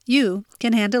You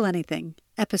Can Handle Anything,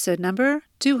 episode number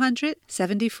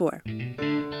 274.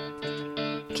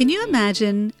 Can you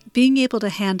imagine being able to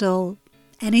handle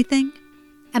anything?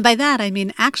 And by that, I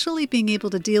mean actually being able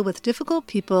to deal with difficult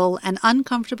people and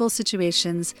uncomfortable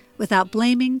situations without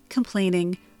blaming,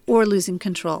 complaining, or losing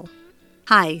control.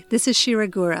 Hi, this is Shira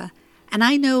Gura, and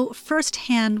I know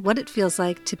firsthand what it feels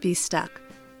like to be stuck.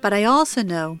 But I also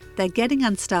know that getting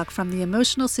unstuck from the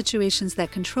emotional situations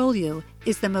that control you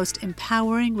is the most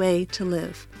empowering way to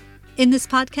live. In this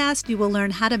podcast, you will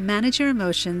learn how to manage your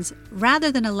emotions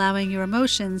rather than allowing your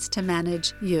emotions to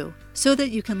manage you, so that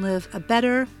you can live a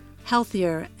better,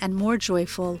 healthier, and more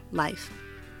joyful life.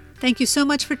 Thank you so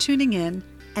much for tuning in,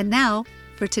 and now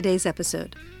for today's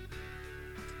episode.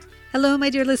 Hello, my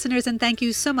dear listeners, and thank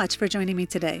you so much for joining me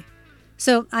today.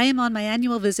 So I am on my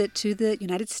annual visit to the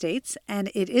United States,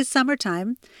 and it is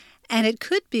summertime, and it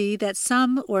could be that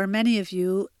some or many of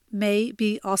you may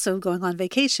be also going on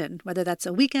vacation, whether that's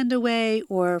a weekend away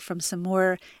or from some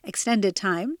more extended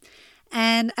time.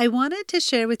 And I wanted to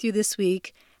share with you this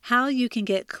week how you can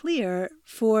get clear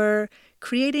for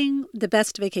creating the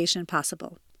best vacation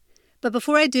possible. But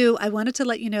before I do, I wanted to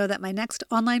let you know that my next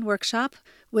online workshop,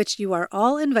 which you are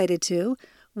all invited to,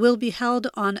 will be held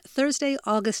on Thursday,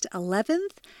 August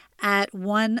 11th at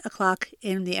 1 o'clock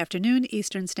in the afternoon,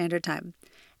 Eastern Standard Time.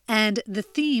 And the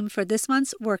theme for this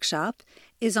month's workshop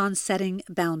is on setting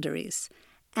boundaries.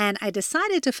 And I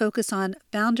decided to focus on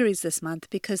boundaries this month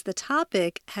because the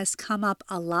topic has come up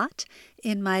a lot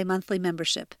in my monthly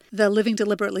membership, the Living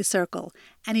Deliberately Circle,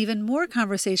 and even more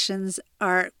conversations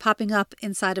are popping up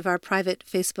inside of our private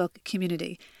Facebook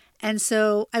community. And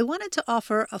so I wanted to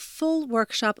offer a full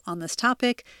workshop on this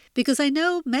topic because I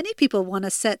know many people want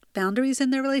to set boundaries in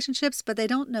their relationships, but they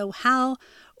don't know how,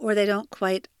 or they don't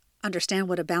quite understand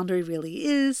what a boundary really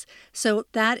is. So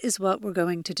that is what we're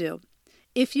going to do.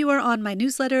 If you are on my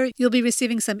newsletter, you'll be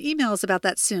receiving some emails about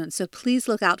that soon, so please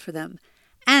look out for them.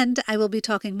 And I will be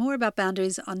talking more about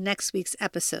boundaries on next week's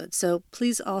episode, so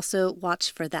please also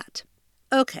watch for that.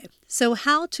 Okay, so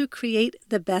how to create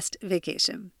the best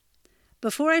vacation.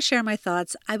 Before I share my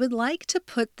thoughts, I would like to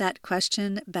put that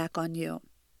question back on you.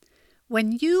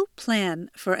 When you plan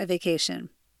for a vacation,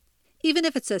 even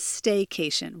if it's a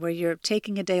staycation where you're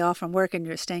taking a day off from work and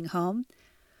you're staying home,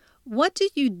 what do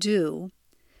you do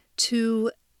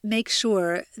to make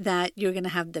sure that you're going to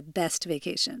have the best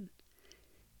vacation?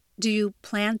 Do you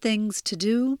plan things to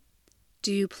do?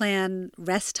 Do you plan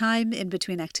rest time in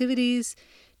between activities?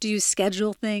 Do you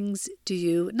schedule things? Do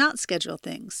you not schedule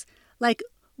things?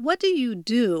 What do you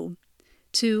do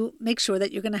to make sure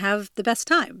that you're going to have the best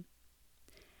time?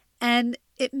 And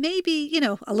it may be,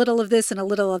 a little of this and a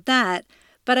little of that,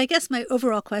 but I guess my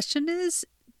overall question is,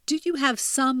 do you have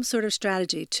some sort of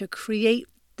strategy to create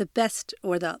the best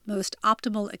or the most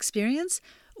optimal experience,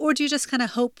 or do you just kind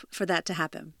of hope for that to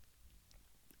happen?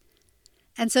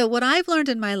 And so what I've learned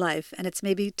in my life, and it's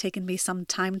maybe taken me some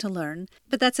time to learn,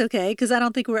 but that's okay because I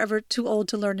don't think we're ever too old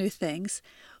to learn new things.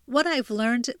 What I've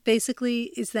learned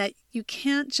basically is that you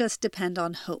can't just depend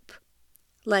on hope.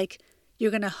 You're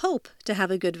going to hope to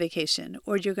have a good vacation,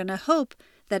 or you're going to hope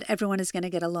that everyone is going to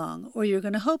get along, or you're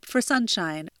going to hope for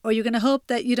sunshine, or you're going to hope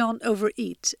that you don't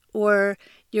overeat, or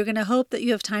you're going to hope that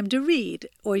you have time to read,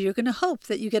 or you're going to hope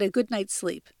that you get a good night's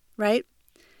sleep, right?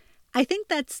 I think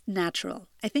that's natural.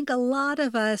 I think a lot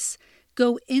of us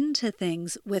go into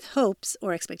things with hopes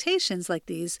or expectations like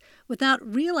these without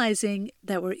realizing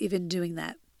that we're even doing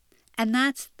that. And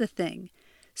that's the thing.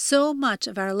 So much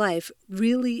of our life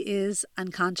really is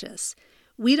unconscious.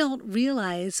 We don't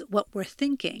realize what we're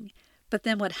thinking. But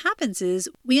then what happens is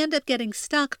we end up getting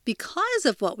stuck because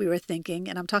of what we were thinking,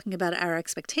 and I'm talking about our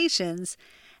expectations,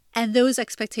 and those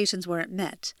expectations weren't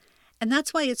met. And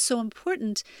that's why it's so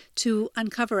important to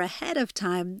uncover ahead of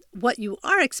time what you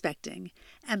are expecting.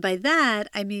 And by that,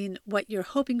 I mean what you're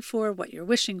hoping for, what you're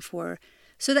wishing for,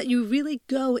 so that you really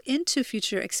go into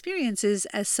future experiences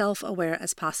as self-aware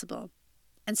as possible.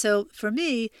 And so for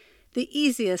me, the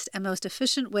easiest and most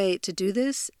efficient way to do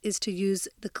this is to use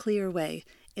the Clear Way.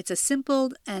 It's a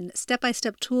simple and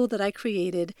step-by-step tool that I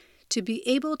created to be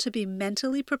able to be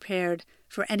mentally prepared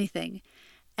for anything.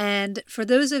 And for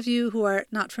those of you who are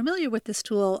not familiar with this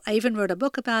tool, I even wrote a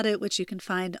book about it, which you can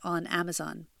find on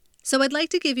Amazon. So I'd like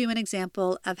to give you an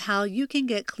example of how you can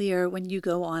get clear when you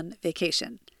go on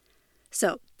vacation.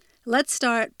 So let's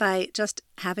start by just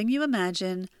having you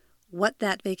imagine what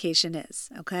that vacation is,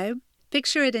 okay?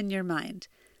 Picture it in your mind.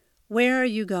 Where are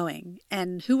you going,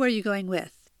 and who are you going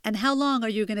with, and how long are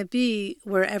you going to be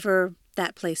wherever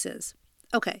that place is?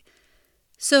 Okay,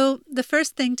 so the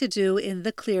first thing to do in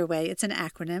the Clear Way, it's an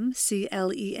acronym,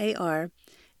 CLEAR,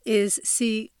 is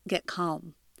C, get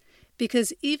calm.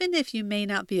 because even if you may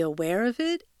not be aware of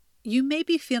it, you may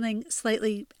be feeling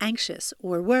slightly anxious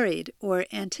or worried or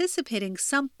anticipating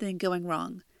something going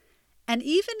wrong. And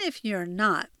even if you're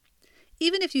not,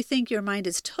 even if you think your mind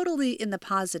is totally in the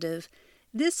positive,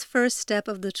 this first step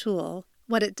of the tool,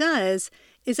 what it does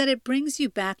is that it brings you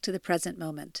back to the present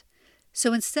moment.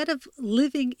 So instead of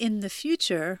living in the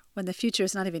future, when the future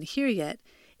is not even here yet,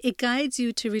 it guides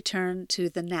you to return to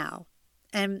the now.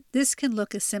 And this can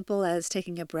look as simple as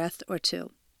taking a breath or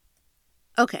two.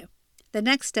 Okay, the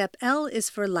next step, L, is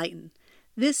for lighten.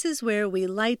 This is where we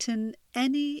lighten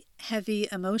any heavy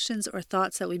emotions or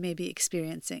thoughts that we may be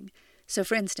experiencing. So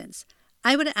for instance,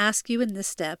 I would ask you in this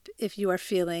step if you are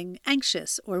feeling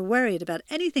anxious or worried about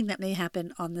anything that may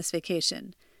happen on this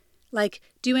vacation. Like,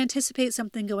 do you anticipate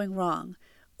something going wrong,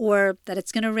 or that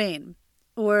it's going to rain,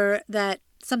 or that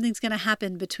something's going to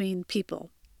happen between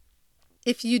people?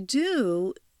 If you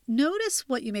do, notice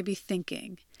what you may be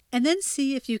thinking, and then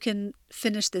see if you can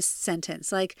finish this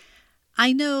sentence. Like,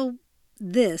 I know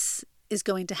this is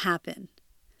going to happen.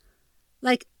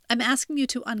 Like, I'm asking you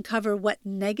to uncover what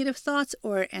negative thoughts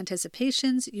or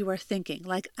anticipations you are thinking.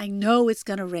 Like, I know it's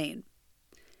going to rain.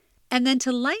 And then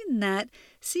to lighten that,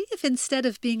 see if instead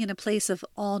of being in a place of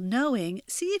all-knowing,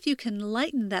 see if you can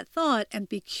lighten that thought and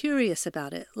be curious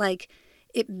about it. Like,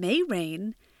 it may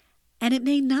rain and it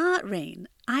may not rain.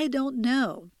 I don't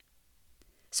know.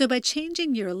 So by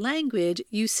changing your language,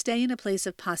 you stay in a place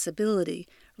of possibility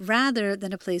rather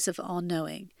than a place of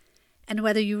all-knowing. And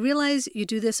whether you realize you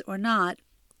do this or not,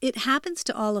 it happens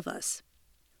to all of us.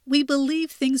 We believe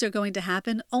things are going to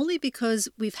happen only because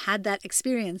we've had that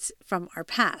experience from our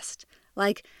past.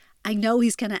 Like, I know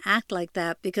he's going to act like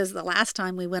that because the last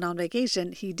time we went on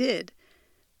vacation, he did.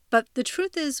 But the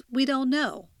truth is, we don't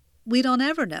know. We don't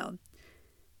ever know.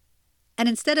 And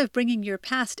instead of bringing your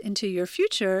past into your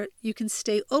future, you can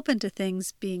stay open to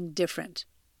things being different.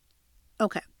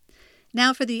 Okay,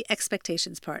 now for the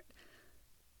expectations part.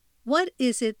 What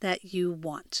is it that you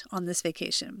want on this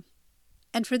vacation?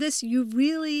 And for this, you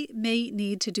really may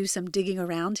need to do some digging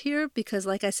around here because,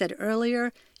 like I said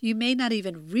earlier, you may not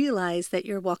even realize that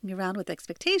you're walking around with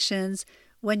expectations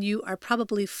when you are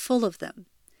probably full of them.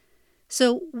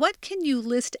 So what can you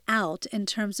list out in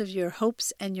terms of your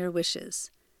hopes and your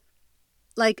wishes?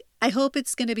 Like, I hope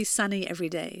it's going to be sunny every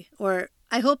day, or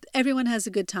I hope everyone has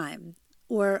a good time,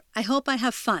 or I hope I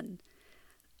have fun.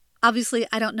 Obviously,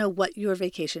 I don't know what your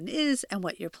vacation is and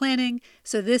what you're planning,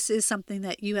 so this is something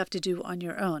that you have to do on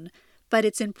your own. But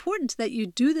it's important that you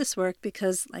do this work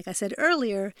because, like I said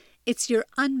earlier, it's your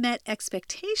unmet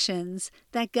expectations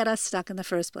that get us stuck in the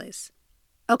first place.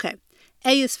 Okay,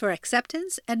 A is for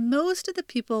acceptance, and most of the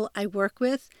people I work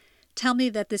with tell me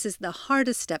that this is the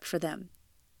hardest step for them.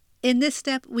 In this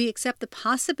step, we accept the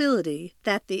possibility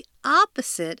that the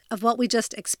opposite of what we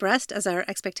just expressed as our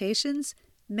expectations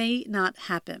may not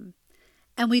happen.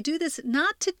 And we do this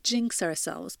not to jinx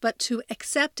ourselves, but to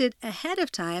accept it ahead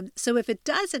of time, so if it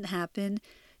doesn't happen,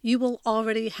 you will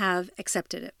already have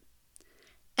accepted it.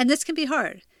 And this can be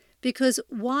hard, because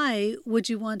why would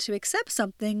you want to accept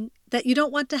something that you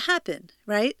don't want to happen,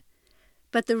 right?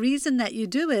 But the reason that you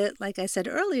do it, like I said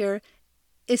earlier,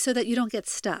 is so that you don't get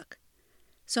stuck.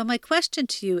 So my question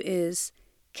to you is,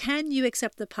 can you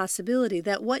accept the possibility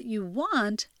that what you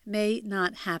want may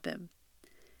not happen?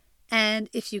 And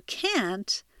if you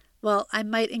can't, well, I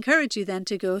might encourage you then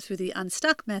to go through the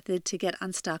unstuck method to get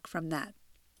unstuck from that.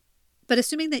 But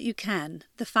assuming that you can,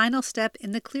 the final step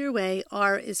in the clear way,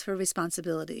 R, is for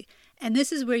responsibility. And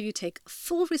this is where you take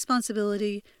full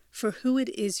responsibility for who it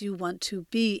is you want to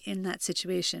be in that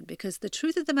situation. Because the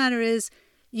truth of the matter is,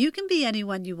 you can be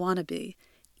anyone you want to be,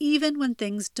 even when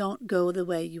things don't go the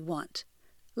way you want.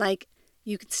 Like,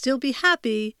 you can still be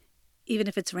happy, even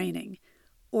if it's raining.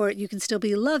 Or you can still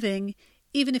be loving,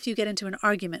 even if you get into an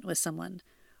argument with someone.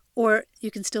 Or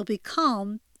you can still be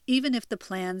calm, even if the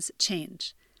plans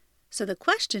change. So the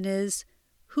question is,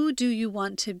 who do you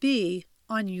want to be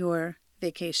on your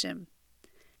vacation?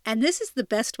 And this is the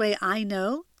best way I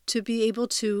know to be able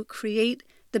to create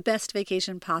the best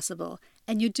vacation possible.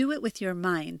 And you do it with your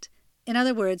mind. In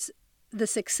other words, the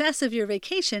success of your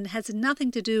vacation has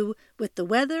nothing to do with the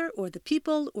weather or the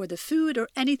people or the food or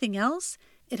anything else.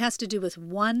 It has to do with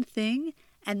one thing,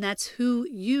 and that's who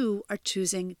you are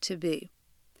choosing to be.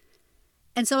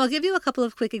 And so I'll give you a couple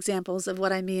of quick examples of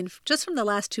what I mean just from the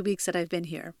last 2 weeks that I've been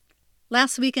here.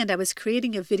 Last weekend, I was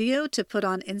creating a video to put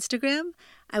on Instagram.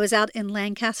 I was out in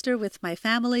Lancaster with my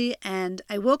family, and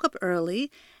I woke up early,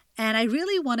 and I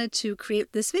really wanted to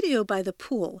create this video by the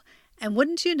pool. And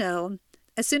wouldn't you know,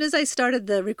 as soon as I started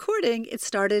the recording, it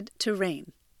started to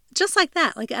rain. Just like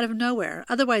that, like out of nowhere.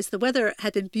 Otherwise, the weather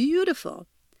had been beautiful.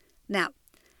 Now,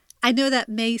 I know that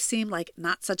may seem like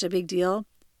not such a big deal,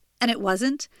 and it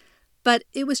wasn't, but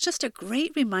it was just a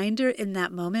great reminder in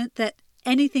that moment that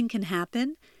anything can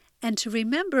happen and to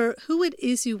remember who it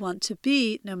is you want to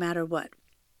be no matter what.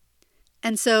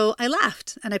 And so I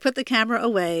laughed and I put the camera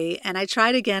away and I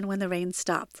tried again when the rain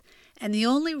stopped. And the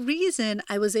only reason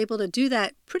I was able to do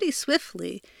that pretty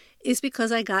swiftly is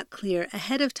because I got clear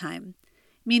ahead of time,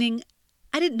 meaning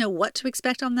I didn't know what to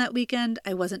expect on that weekend.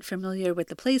 I wasn't familiar with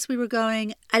the place we were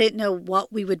going. I didn't know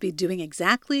what we would be doing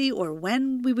exactly or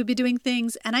when we would be doing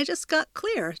things. And I just got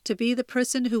clear to be the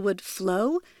person who would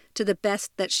flow to the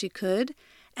best that she could.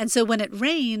 And so when it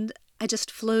rained, I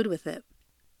just flowed with it.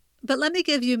 But let me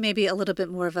give you maybe a little bit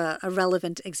more of a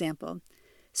relevant example.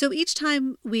 So each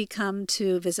time we come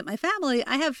to visit my family,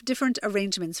 I have different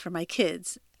arrangements for my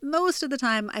kids. Most of the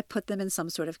time, I put them in some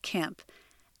sort of camp.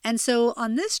 And so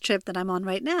on this trip that I'm on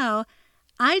right now,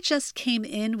 I just came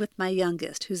in with my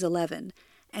youngest, who's 11.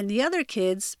 And the other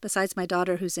kids, besides my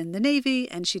daughter who's in the Navy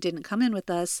and she didn't come in with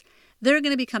us, they're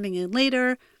going to be coming in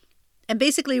later. And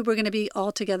basically, we're going to be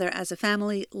all together as a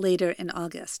family later in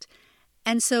August.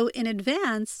 And so in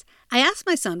advance, I asked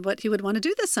my son what he would want to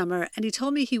do this summer, and he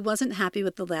told me he wasn't happy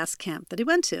with the last camp that he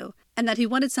went to, and that he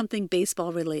wanted something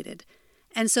baseball related.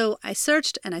 And so I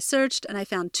searched, and I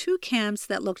found 2 camps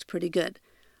that looked pretty good.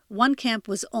 One camp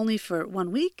was only for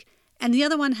 1 week, and the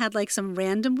other one had like some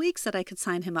random weeks that I could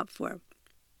sign him up for.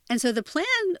 And so the plan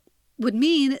would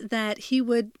mean that he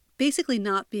would basically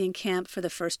not be in camp for the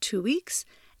first 2 weeks,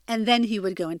 and then he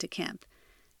would go into camp.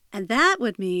 And that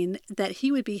would mean that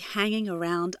he would be hanging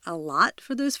around a lot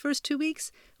for those first 2 weeks,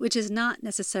 which is not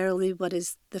necessarily what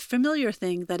is the familiar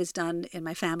thing that is done in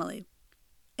my family.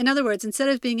 In other words, instead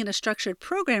of being in a structured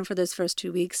program for those first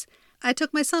 2 weeks, I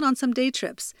took my son on some day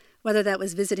trips, whether that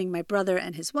was visiting my brother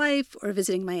and his wife, or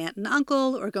visiting my aunt and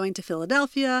uncle, or going to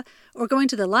Philadelphia, or going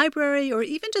to the library, or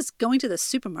even just going to the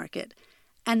supermarket.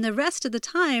 And the rest of the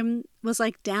time was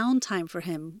like downtime for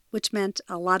him, which meant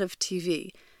a lot of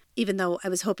TV. Even though I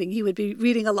was hoping he would be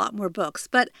reading a lot more books.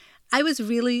 But I was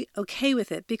really okay with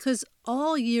it because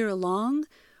all year long,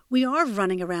 we are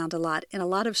running around a lot in a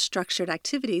lot of structured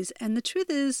activities. And the truth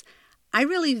is, I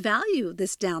really value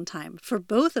this downtime for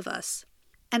both of us.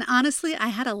 And honestly, I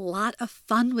had a lot of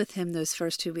fun with him those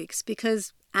first 2 weeks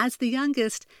because as the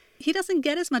youngest, he doesn't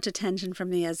get as much attention from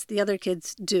me as the other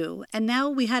kids do. And now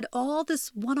we had all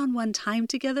this one-on-one time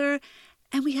together.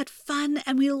 And we had fun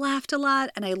and we laughed a lot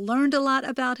and I learned a lot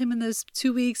about him in those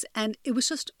 2 weeks and it was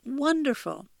just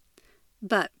wonderful.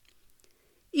 But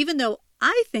even though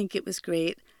I think it was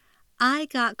great, I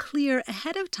got clear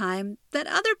ahead of time that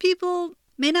other people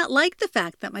may not like the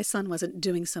fact that my son wasn't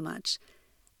doing so much.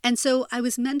 And so I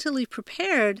was mentally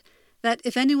prepared that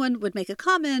if anyone would make a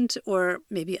comment or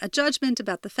maybe a judgment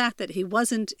about the fact that he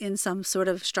wasn't in some sort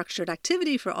of structured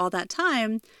activity for all that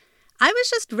time, I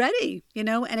was just ready,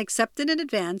 and accepted in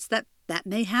advance that that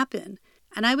may happen.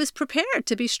 And I was prepared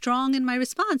to be strong in my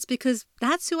response because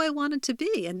that's who I wanted to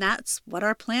be, and that's what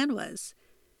our plan was.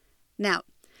 Now,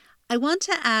 I want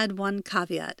to add one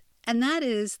caveat, and that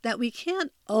is that we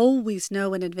can't always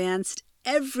know in advance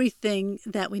everything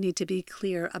that we need to be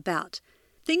clear about.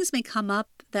 Things may come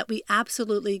up that we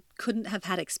absolutely couldn't have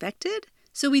had expected,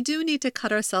 so we do need to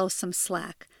cut ourselves some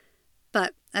slack.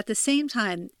 But at the same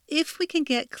time, if we can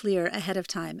get clear ahead of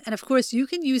time, and of course you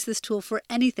can use this tool for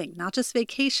anything, not just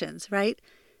vacations, right?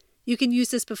 You can use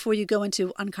this before you go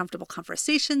into uncomfortable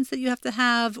conversations that you have to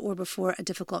have or before a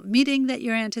difficult meeting that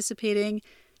you're anticipating.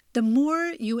 The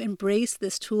more you embrace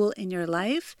this tool in your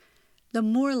life, the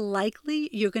more likely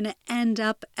you're going to end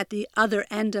up at the other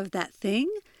end of that thing,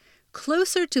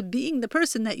 closer to being the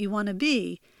person that you want to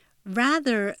be,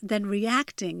 rather than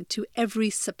reacting to every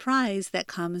surprise that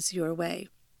comes your way.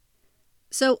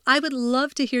 So I would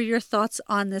love to hear your thoughts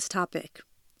on this topic.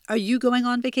 Are you going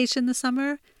on vacation this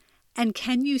summer? And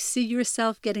can you see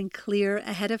yourself getting clear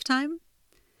ahead of time?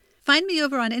 Find me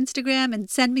over on Instagram and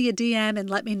send me a DM and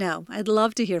let me know. I'd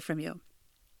love to hear from you.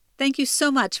 Thank you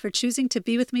so much for choosing to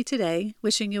be with me today.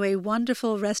 Wishing you a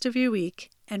wonderful rest of your week.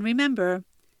 And remember,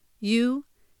 you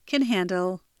can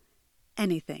handle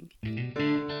anything.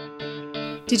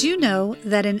 Did you know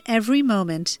that in every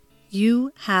moment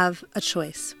you have a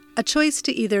choice? A choice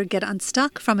to either get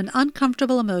unstuck from an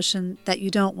uncomfortable emotion that you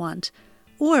don't want,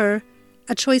 or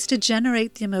a choice to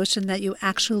generate the emotion that you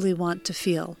actually want to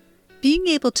feel. Being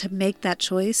able to make that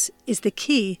choice is the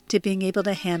key to being able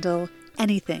to handle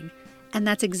anything. And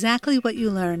that's exactly what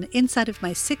you learn inside of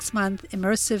my 6-month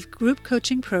immersive group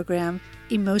coaching program,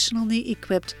 Emotionally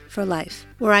Equipped for Life,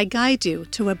 where I guide you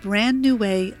to a brand new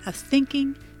way of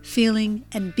thinking, feeling,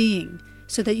 and being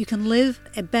so that you can live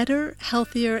a better,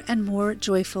 healthier, and more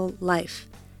joyful life.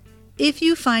 If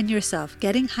you find yourself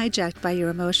getting hijacked by your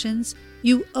emotions,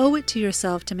 you owe it to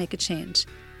yourself to make a change.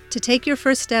 To take your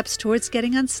first steps towards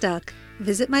getting unstuck,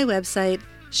 visit my website,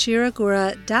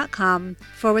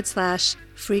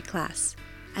 shiragura.com/free class.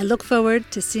 I look forward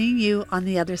to seeing you on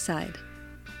the other side.